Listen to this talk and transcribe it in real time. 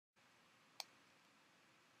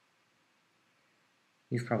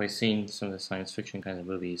You've probably seen some of the science fiction kinds of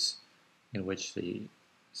movies in which the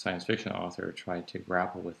science fiction author tried to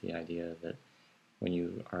grapple with the idea that when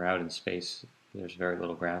you are out in space, there's very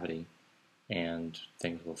little gravity and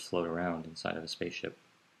things will float around inside of a spaceship.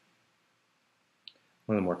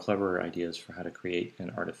 One of the more clever ideas for how to create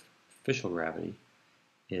an artificial gravity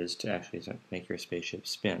is to actually make your spaceship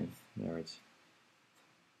spin. In other words,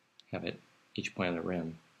 have it, each point on the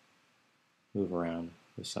rim, move around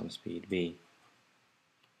with some speed v.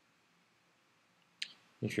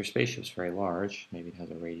 If your spaceship is very large, maybe it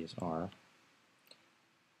has a radius r,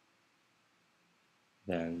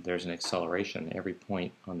 then there's an acceleration. Every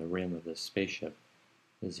point on the rim of this spaceship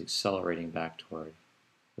is accelerating back toward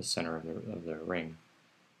the center of the ring.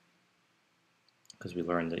 Because we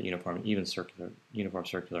learned that uniform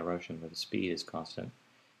circular motion where the speed is constant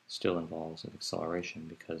still involves an acceleration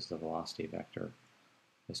because the velocity vector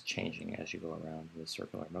is changing as you go around with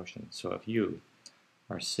circular motion. So if you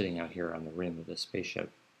are sitting out here on the rim of this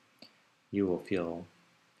spaceship, you will feel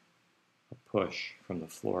a push from the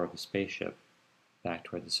floor of the spaceship back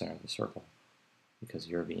toward the center of the circle because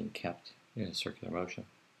you're being kept in a circular motion.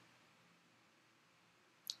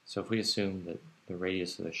 So if we assume that the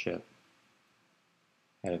radius of the ship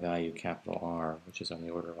had a value capital R, which is on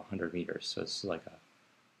the order of 100 meters, so it's like a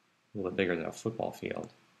little bit bigger than a football field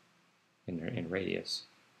in radius,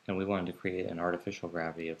 and we wanted to create an artificial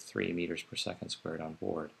gravity of 3 meters per second squared on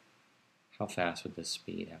board, how fast would this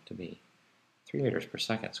speed have to be? 3 meters per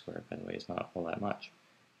second squared, by the way, is not all that much.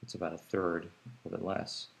 It's about a third, a little bit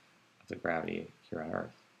less, of the gravity here on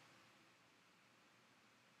Earth.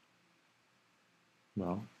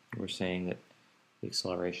 Well, we're saying that the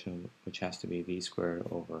acceleration, which has to be v squared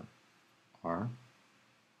over r,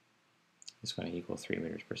 is going to equal 3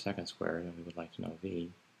 meters per second squared, and we would like to know v.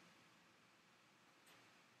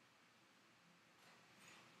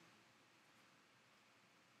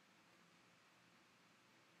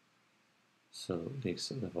 So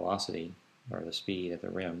the velocity, or the speed at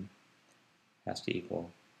the rim, has to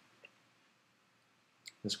equal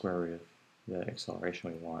the square root of the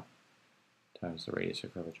acceleration we want times the radius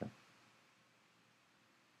of curvature.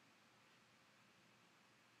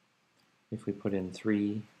 If we put in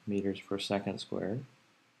 3 meters per second squared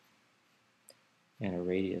and a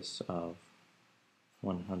radius of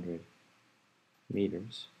 100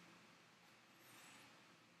 meters,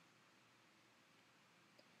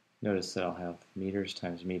 notice that I'll have meters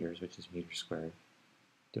times meters, which is meters squared,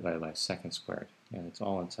 divided by second squared, and it's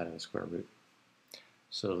all inside of a square root.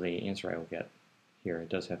 So the answer I will get here, it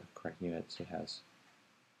does have correct units. It has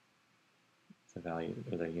the value,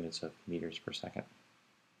 or the units of meters per second.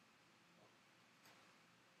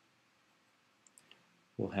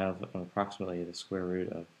 We'll have approximately the square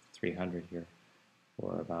root of 300 here,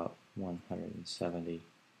 or about 170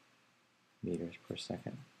 meters per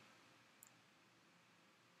second.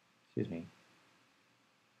 Excuse me,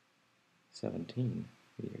 17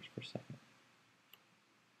 meters per second.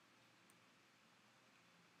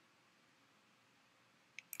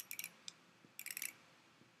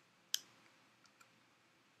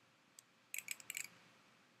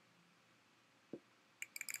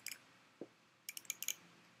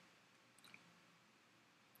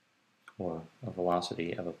 Or a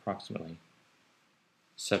velocity of approximately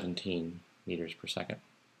 17 meters per second.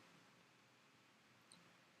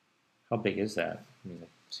 How big is that? I mean, it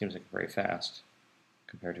seems like very fast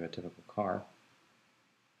compared to a typical car.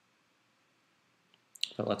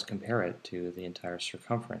 But let's compare it to the entire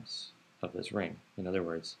circumference of this ring. In other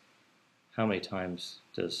words, how many times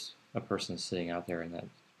does a person sitting out there in that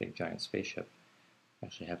big giant spaceship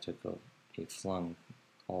actually have to be flung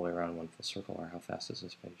all the way around one full circle, or how fast does the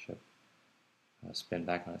spaceship spin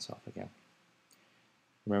back on itself again?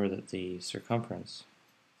 Remember that the circumference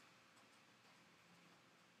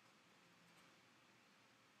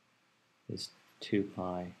is 2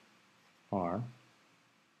 pi r.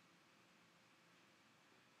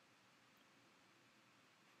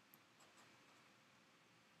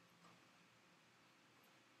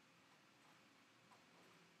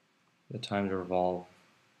 The time to revolve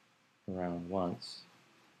around once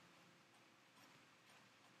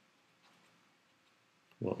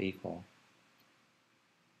will equal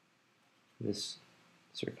this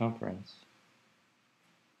circumference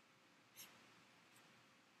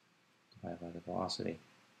divided by the velocity.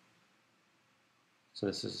 So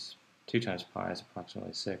this is 2 times pi is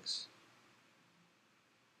approximately 6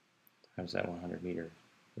 times that 100 meter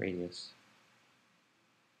radius.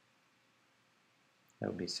 That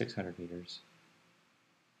would be 600 meters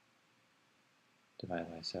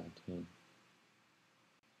divided by 17.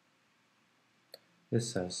 This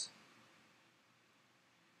says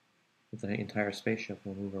the entire spaceship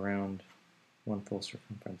will move around one full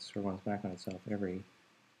circumference or runs back on itself every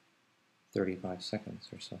 35 seconds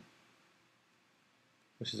or so,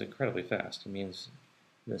 which is incredibly fast. It means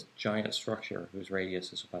this giant structure whose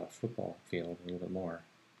radius is about a football field, a little bit more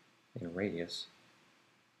in radius,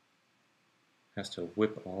 has to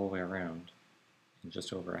whip all the way around in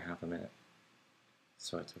just over a half a minute.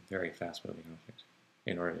 So it's a very fast moving object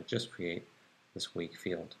in order to just create this weak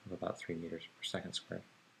field of about 3 meters per second squared.